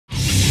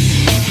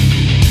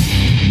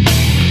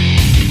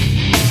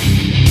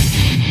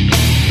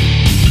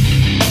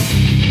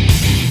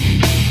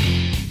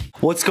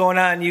What's going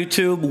on,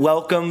 YouTube?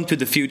 Welcome to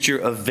the future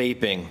of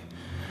vaping.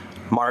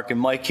 Marc and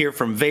Mike here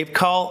from Vape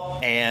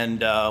Kult, and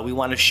we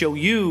want to show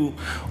you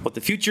what the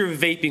future of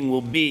vaping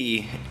will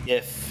be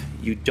if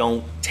you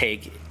don't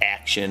take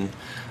action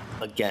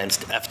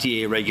against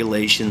FDA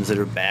regulations that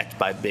are backed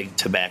by big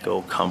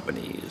tobacco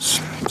companies.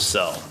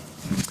 So,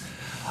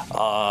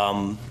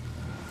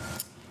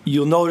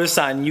 you'll notice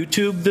on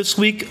YouTube this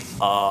week,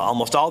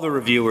 almost all the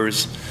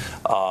reviewers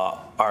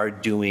are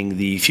doing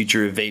the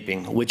future of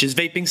vaping, which is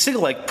vaping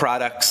cigarette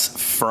products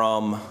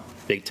from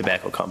big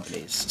tobacco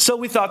companies. So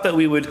we thought that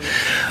we would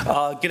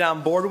get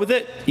on board with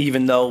it,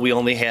 even though we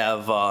only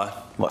have,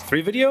 what,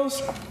 3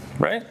 videos,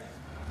 right?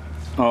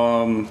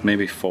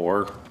 Maybe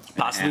 4.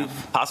 Possibly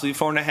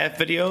 4.5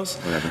 videos.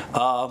 Whatever.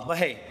 But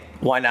hey,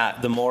 why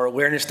not? The more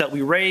awareness that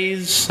we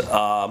raise,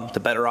 the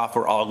better off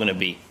we're all gonna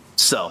be.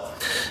 So,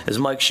 as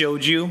Mike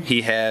showed you,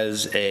 he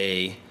has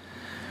a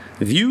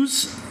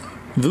Vuse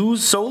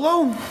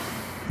Solo?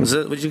 Is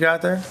that what you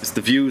got there? It's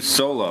the Vuse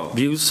Solo.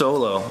 Vuse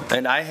Solo.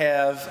 And I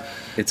have...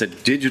 It's a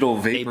digital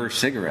vapor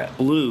cigarette.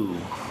 Blue.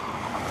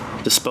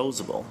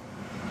 Disposable.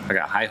 I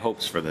got high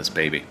hopes for this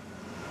baby.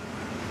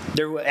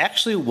 There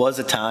actually was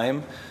a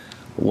time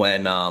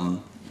when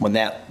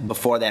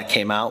before that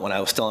came out, when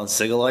I was still on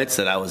cigarettes,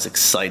 that I was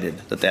excited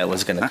that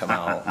was going to come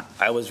out.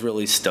 I was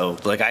really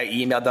stoked. Like, I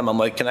emailed them. I'm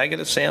like, can I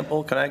get a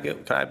sample? Can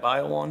I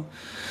buy one?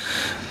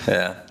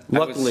 Yeah.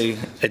 Luckily,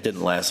 it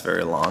didn't last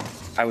very long.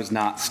 I was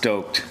not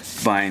stoked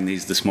buying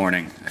these this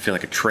morning. I feel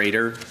like a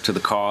traitor to the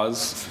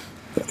cause.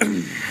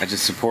 I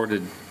just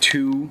supported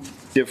 2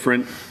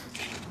 different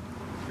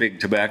big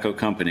tobacco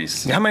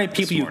companies. How many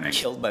people you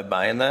killed by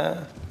buying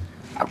that?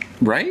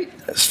 Right?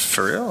 That's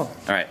for real. All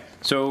right.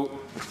 So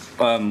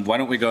why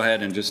don't we go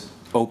ahead and just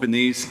open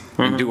these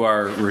and do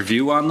our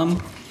review on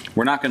them.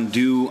 We're not going to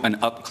do an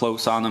up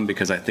close on them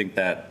because I think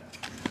that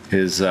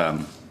is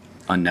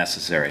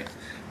unnecessary.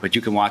 But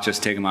you can watch us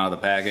take them out of the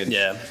package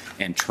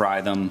and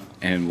try them,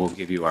 and we'll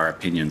give you our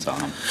opinions on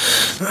them.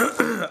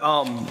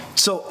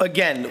 So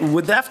again,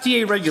 with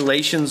FDA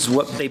regulations,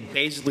 what they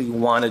basically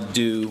want to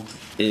do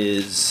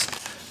is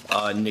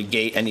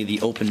negate any of the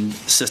open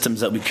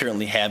systems that we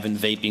currently have in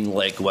vaping,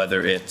 like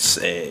whether it's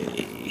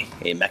a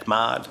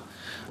MechMod,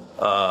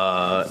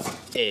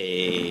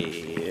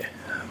 a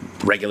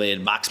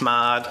regulated box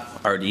mod,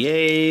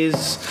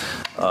 RDAs,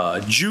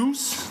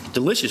 juice,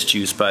 delicious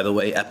juice, by the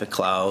way, Epic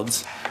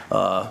Clouds,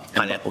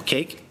 pineapple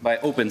cake. By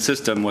open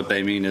system, what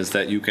they mean is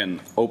that you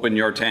can open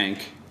your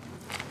tank,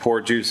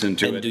 pour juice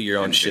into it, and do your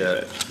own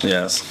shit.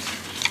 Yes.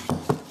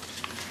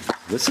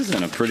 This is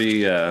in a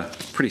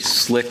pretty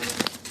slick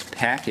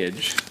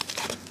package.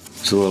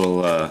 There's a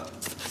little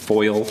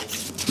foil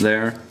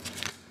there.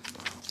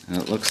 And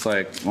it looks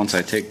like once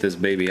I take this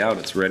baby out,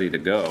 it's ready to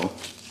go.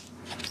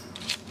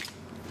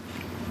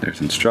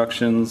 There's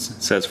instructions.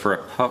 It says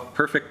for a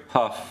perfect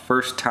puff,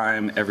 first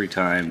time, every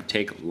time,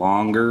 take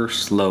longer,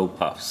 slow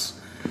puffs.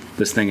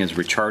 This thing is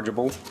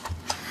rechargeable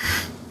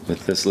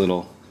with this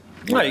little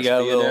USB you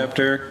got a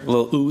adapter.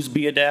 Little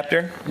USB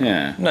adapter.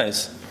 Yeah.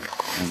 Nice.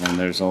 And then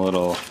there's a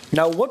little...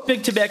 Now, what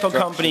big tobacco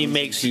company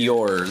makes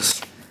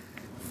yours?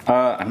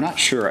 I'm not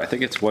sure. I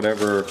think it's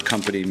whatever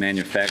company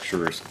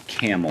manufactures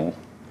Camel.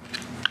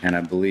 And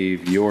I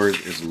believe yours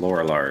is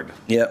Lorillard.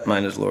 Yep,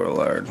 mine is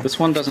Lorillard. This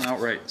one doesn't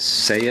outright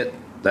say it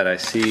that I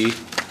see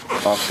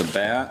off the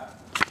bat.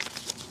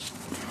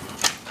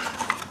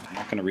 I'm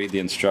not going to read the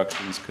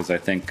instructions because I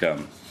think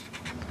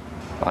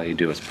all you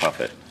do is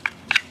puff it.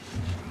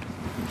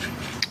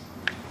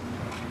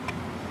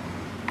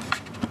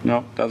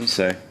 No, doesn't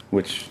say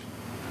which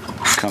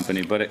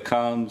company, but it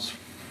comes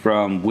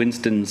from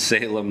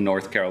Winston-Salem,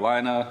 North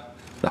Carolina,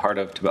 the heart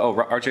of tobacco.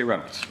 Oh, R.J.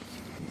 Reynolds.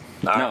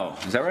 No,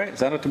 is that right? Is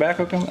that a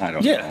tobacco company? I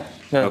don't know.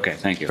 Yeah. Okay,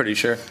 thank you. Pretty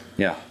sure.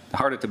 Yeah, the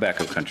heart of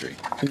tobacco country.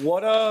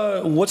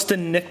 What's the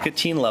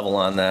nicotine level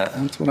on that?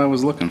 That's what I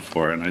was looking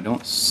for, and I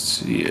don't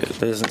see it. It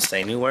doesn't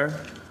say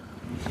anywhere.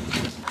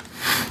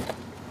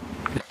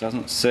 It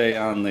doesn't say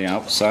on the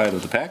outside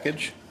of the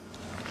package.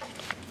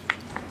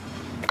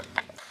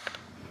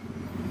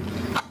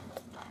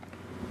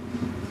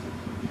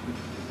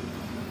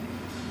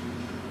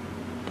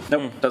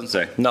 Nope, doesn't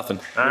say. Nothing.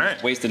 All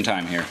right. Wasting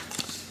time here.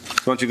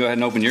 Why don't you go ahead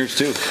and open yours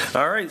too?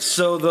 All right,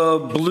 so the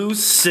Blue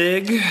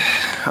Sig,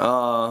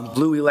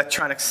 Blue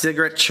Electronic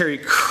Cigarette Cherry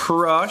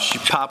Crush.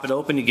 You pop it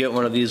open, you get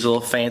one of these little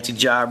fancy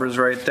jobbers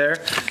right there.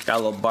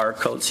 Got a little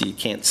barcode so you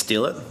can't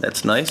steal it.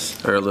 That's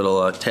nice. Or a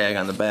little tag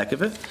on the back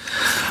of it.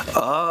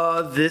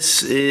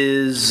 This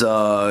is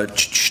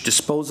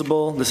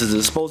disposable. This is a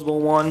disposable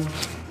one.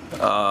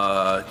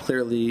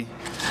 Clearly.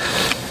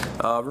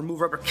 Remove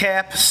rubber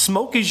cap.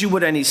 Smoke as you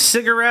would any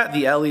cigarette.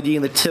 The LED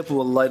in the tip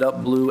will light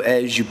up blue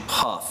as you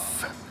puff.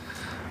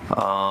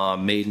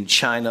 Made in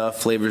China.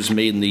 Flavors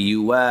made in the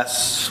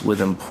U.S.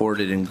 with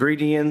imported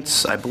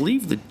ingredients. I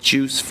believe the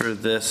juice for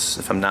this,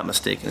 if I'm not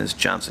mistaken, is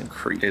Johnson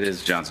Creek. It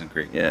is Johnson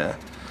Creek. Yeah.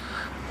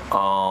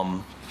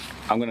 I'm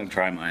going to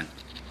try mine.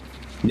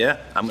 Yeah,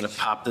 I'm gonna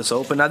pop this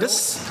open. Now this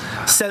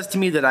says to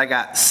me that I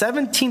got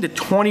 17 to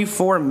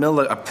 24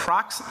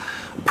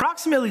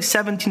 approximately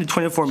 17 to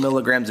 24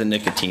 milligrams of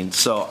nicotine.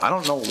 So I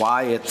don't know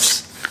why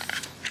it's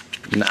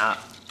not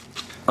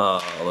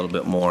a little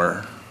bit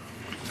more.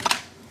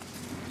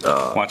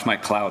 Watch my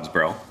clouds,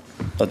 bro.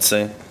 Let's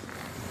see.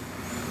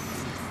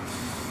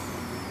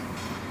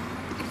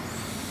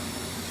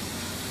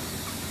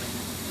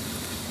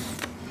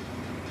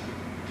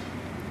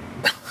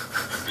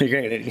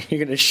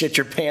 You're gonna shit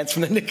your pants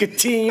from the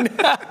nicotine.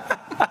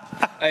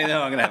 I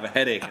know, I'm gonna have a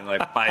headache in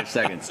like 5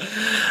 seconds.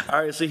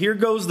 All right, so here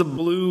goes the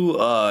blue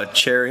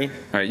cherry. All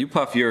right, you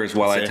puff yours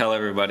while I tell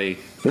everybody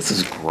this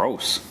is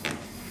gross.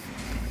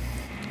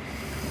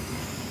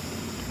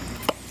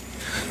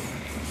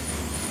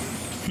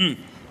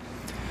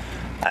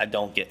 I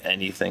don't get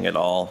anything at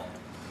all.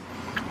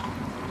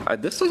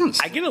 This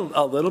doesn't. I get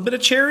a little bit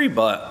of cherry,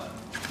 but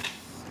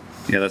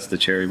yeah, that's the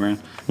cherry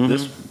brand.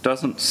 This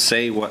doesn't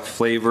say what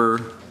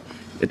flavor.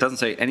 It doesn't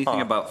say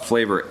anything about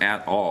flavor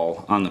at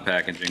all on the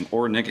packaging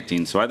or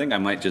nicotine. So I think I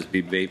might just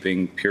be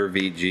vaping pure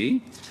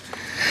VG.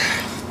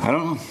 I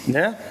don't know.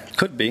 Yeah,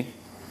 could be.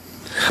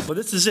 But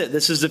this is it.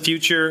 This is the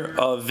future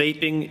of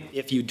vaping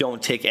if you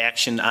don't take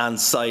action on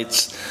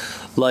sites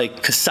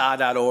like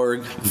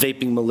CASA.org,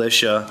 Vaping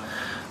Militia.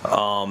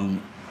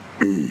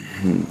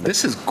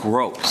 This is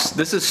gross.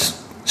 This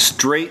is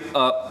straight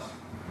up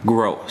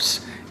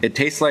gross. It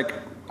tastes like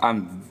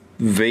I'm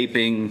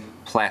vaping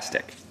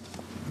plastic.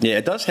 Yeah,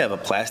 it does have a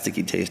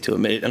plasticky taste to it.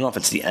 I don't know if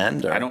it's the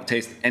end or... I don't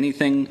taste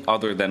anything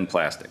other than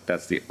plastic.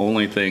 That's the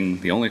only thing,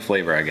 the only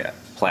flavor I get.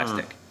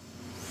 Plastic.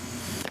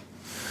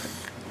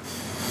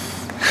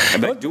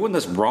 Am I doing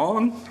this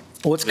wrong?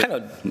 Well, it's kind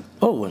of...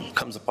 Oh, it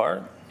comes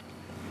apart.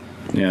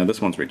 Yeah, this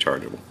one's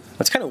rechargeable.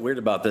 What's kind of weird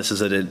about this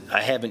is that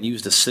I haven't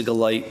used a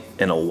Cig-a-Light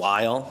in a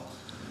while,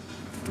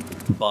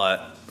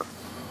 but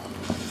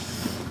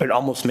it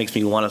almost makes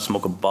me want to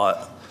smoke a butt.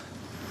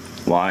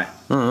 Why?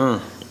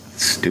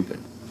 Stupid.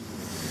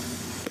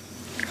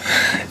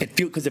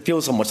 Because it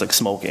feels almost like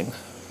smoking.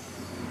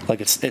 Like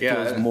it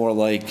feels more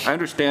like... I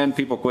understand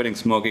people quitting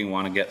smoking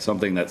want to get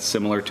something that's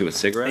similar to a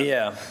cigarette.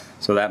 Yeah.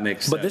 So that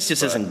makes sense. But this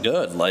just isn't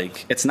good.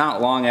 Like, it's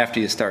not long after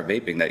you start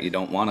vaping that you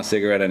don't want a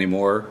cigarette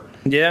anymore.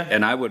 Yeah.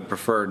 And I would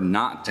prefer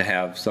not to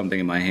have something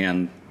in my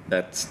hand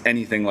that's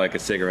anything like a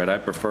cigarette. I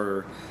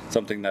prefer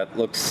something that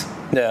looks...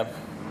 Yeah.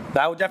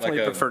 I would definitely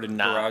like prefer to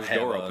not garage have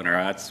door opener.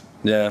 That's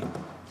Yeah.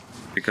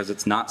 because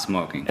it's not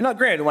smoking. And now,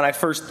 granted, when I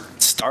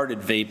first started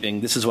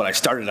vaping, this is what I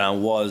started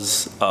on,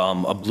 was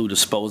a blue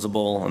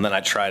disposable, and then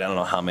I tried I don't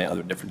know how many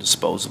other different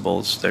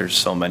disposables. There's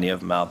so many of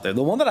them out there.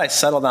 The one that I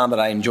settled on that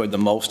I enjoyed the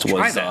most was...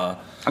 Try that.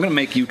 I'm gonna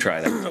make you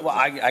try that. Well,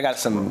 I got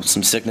some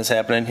sickness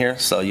happening here,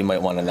 so you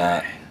might want to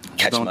not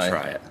catch Don't my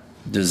try it.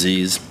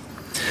 disease.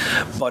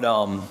 But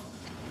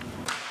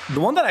the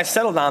one that I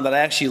settled on that I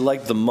actually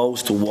liked the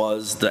most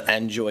was the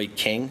Enjoy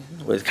King,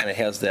 where it kind of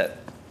has that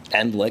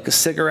end like a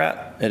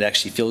cigarette. It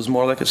actually feels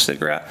more like a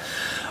cigarette.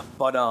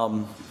 But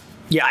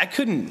yeah, I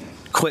couldn't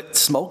quit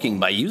smoking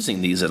by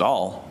using these at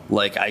all.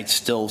 Like, I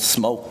still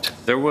smoked.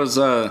 There was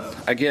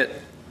I get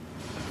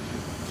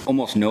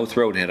almost no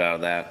throat hit out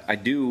of that. I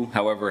do,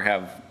 however,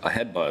 have a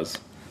head buzz.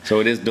 So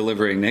it is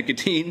delivering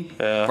nicotine,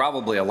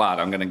 probably a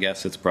lot. I'm going to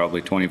guess it's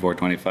probably 24,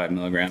 25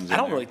 milligrams. I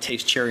don't really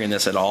taste cherry in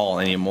this at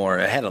all anymore.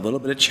 I had a little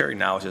bit of cherry,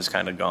 now it's just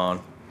kind of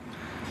gone.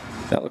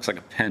 That looks like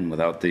a pen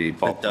without the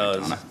ballpoint It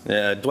does. on it.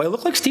 Yeah. Do I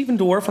look like Stephen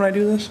Dwarf when I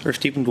do this? Or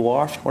Stephen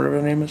Dwarf, whatever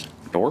the name is?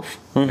 Dwarf?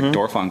 Like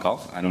Dwarf on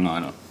golf? I don't know.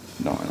 I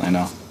don't really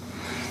know.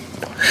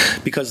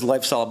 Because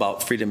life's all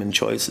about freedom and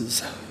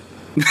choices.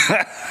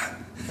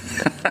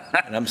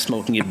 And I'm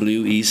smoking a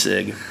blue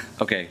e-cig.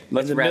 Okay,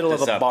 let's the wrap middle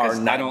this of a up, bar, 'cause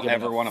not I don't giving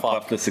ever a want to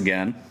fuck. puff this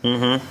again.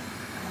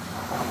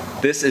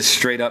 This is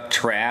straight up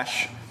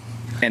trash.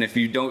 And if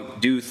you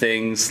don't do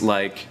things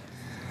like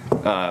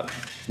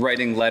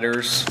writing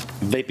letters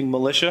Vaping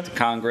Militia? to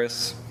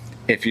Congress,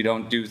 if you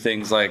don't do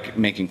things like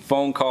making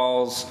phone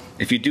calls,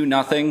 if you do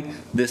nothing,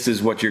 this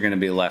is what you're going to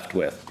be left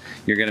with.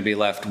 You're going to be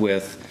left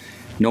with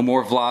no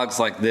more vlogs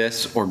like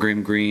this, or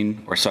Grim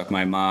Green, or Suck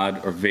My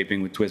Mod, or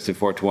Vaping with Twisted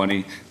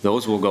 420.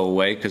 Those will go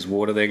away, because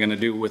what are they going to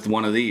do with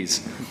one of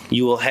these?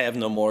 You will have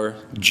no more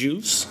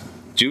juice.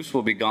 Juice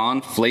will be gone.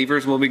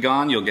 Flavors will be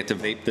gone. You'll get to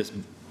vape this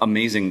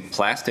amazing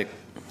plastic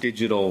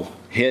digital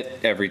hit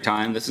every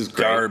time. This is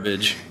great.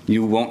 Garbage.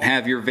 You won't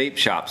have your vape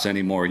shops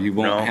anymore. You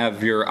won't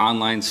have your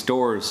online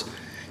stores.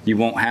 You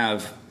won't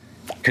have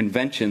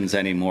conventions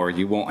anymore.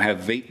 You won't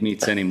have vape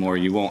meets anymore.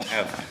 You won't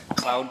have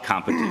cloud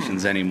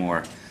competitions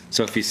anymore.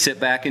 So if you sit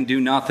back and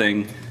do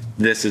nothing,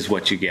 this is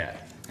what you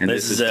get. And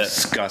this is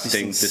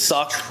disgusting. This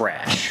sucks. is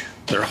trash.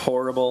 They're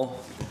horrible.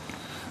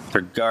 They're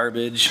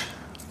garbage.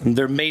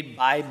 They're made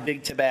by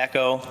Big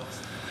Tobacco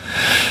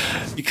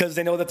because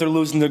they know that they're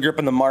losing their grip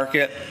on the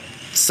market.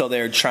 So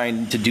they're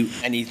trying to do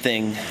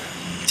anything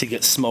to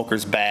get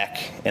smokers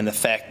back. And the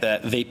fact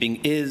that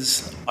vaping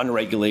is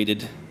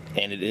unregulated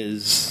and it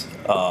is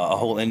a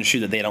whole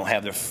industry that they don't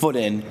have their foot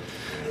in,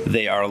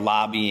 they are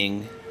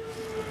lobbying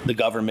the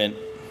government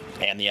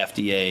and the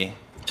FDA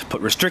to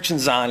put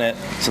restrictions on it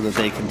so that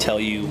they can tell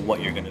you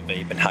what you're going to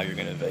vape and how you're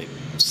going to vape.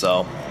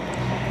 So,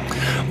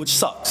 which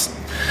sucks.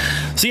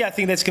 So yeah, I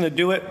think that's going to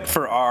do it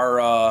for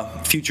our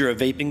Future of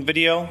Vaping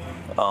video.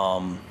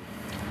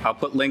 I'll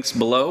put links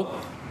below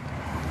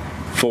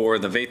for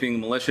the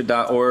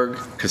vapingmilitia.org,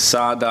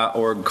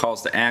 CASA.org,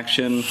 calls to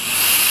action,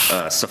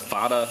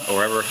 SAFADA,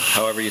 or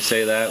however you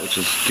say that, which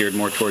is geared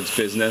more towards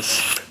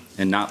business,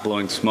 and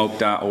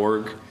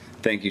notblowingsmoke.org.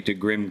 Thank you to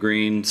Grim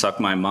Green, Suck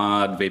My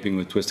Mod, Vaping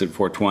with Twisted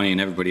 420,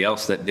 and everybody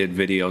else that did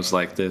videos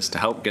like this to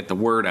help get the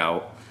word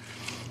out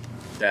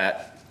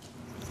that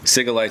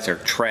cig-a-lights are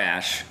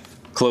trash,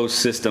 closed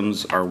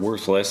systems are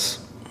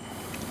worthless,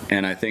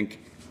 and I think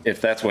if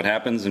that's what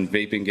happens and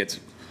vaping gets,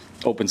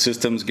 open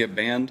systems get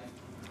banned,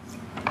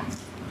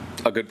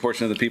 a good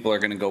portion of the people are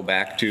going to go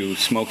back to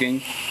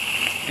smoking,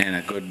 and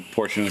a good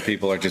portion of the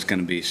people are just going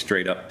to be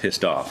straight up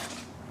pissed off.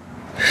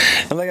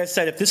 And like I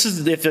said, if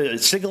a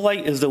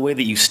cig-a-light is the way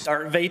that you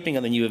start vaping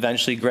and then you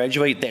eventually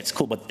graduate, that's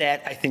cool. But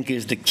that, I think,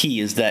 is the key,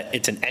 is that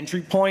it's an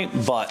entry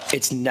point, but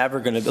it's never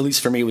going to, at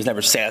least for me, it was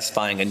never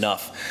satisfying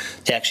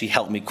enough to actually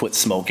help me quit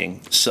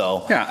smoking.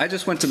 So yeah, I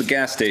just went to the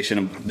gas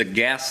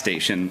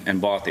station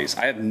and bought these.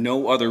 I have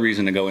no other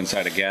reason to go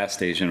inside a gas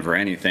station for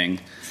anything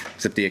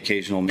except the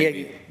occasional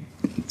maybe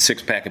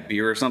six-pack of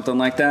beer or something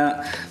like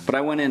that. But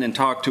I went in and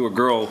talked to a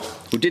girl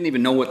who didn't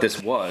even know what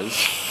this was.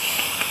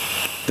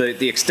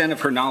 The extent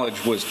of her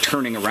knowledge was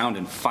turning around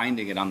and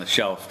finding it on the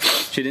shelf.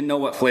 She didn't know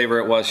what flavor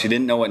it was. She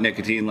didn't know what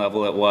nicotine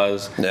level it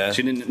was. Yeah.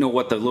 She didn't know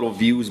what the little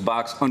views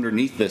box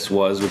underneath this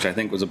was, which I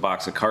think was a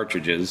box of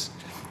cartridges.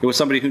 It was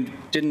somebody who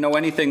didn't know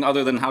anything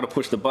other than how to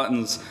push the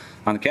buttons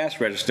on the cash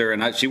register,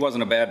 and she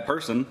wasn't a bad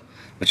person,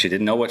 but she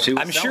didn't know what she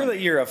was I'm selling. sure that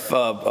you're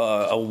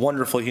a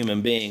wonderful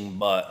human being,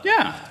 but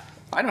Yeah,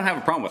 I don't have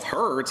a problem with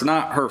her. It's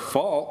not her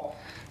fault.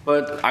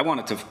 But I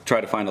wanted to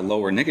try to find a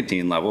lower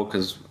nicotine level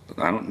because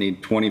I don't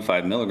need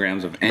 25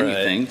 milligrams of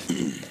anything.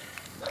 Right.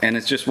 And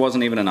it just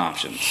wasn't even an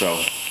option. So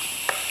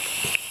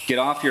get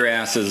off your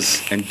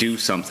asses and do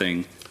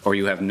something, or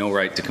you have no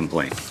right to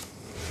complain.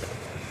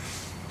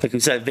 Like we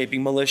said,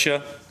 Vaping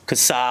Militia,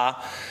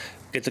 CASA,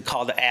 get the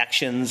call to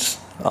actions,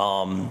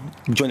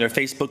 join their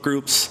Facebook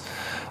groups,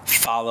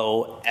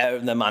 follow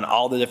them on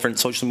all the different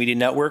social media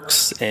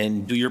networks,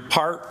 and do your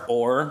part,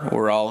 or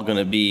we're all going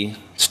to be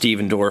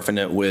Steven Dorffing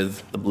it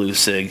with the blue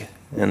cig,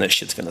 and that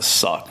shit's going to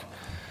suck.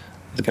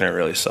 It's going to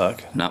really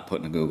suck. Not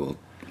putting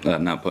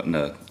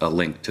a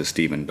link to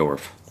Steven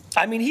Dorff.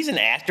 I mean, he's an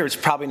actor. It's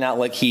probably not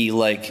like he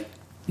likes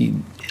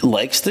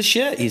the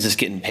shit. He's just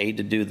getting paid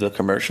to do the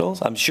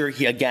commercials. I'm sure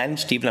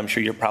Steven, I'm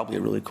sure you're probably a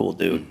really cool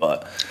dude,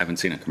 but I haven't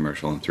seen a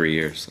commercial in 3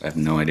 years. I have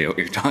no idea what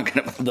you're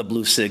talking about. The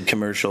blue cig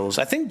commercials.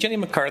 I think Jenny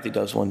McCarthy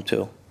does one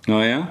too.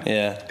 Oh yeah?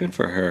 Yeah. Good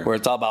for her. Where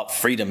it's all about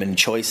freedom and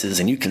choices,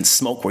 and you can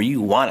smoke where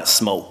you want to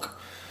smoke.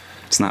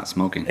 It's not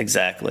smoking.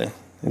 Exactly.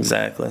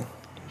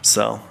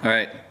 So. All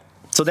right.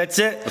 So that's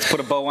it. Let's put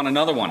a bow on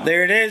another one.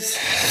 There it is.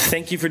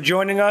 Thank you for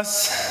joining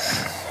us.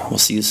 We'll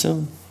see you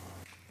soon.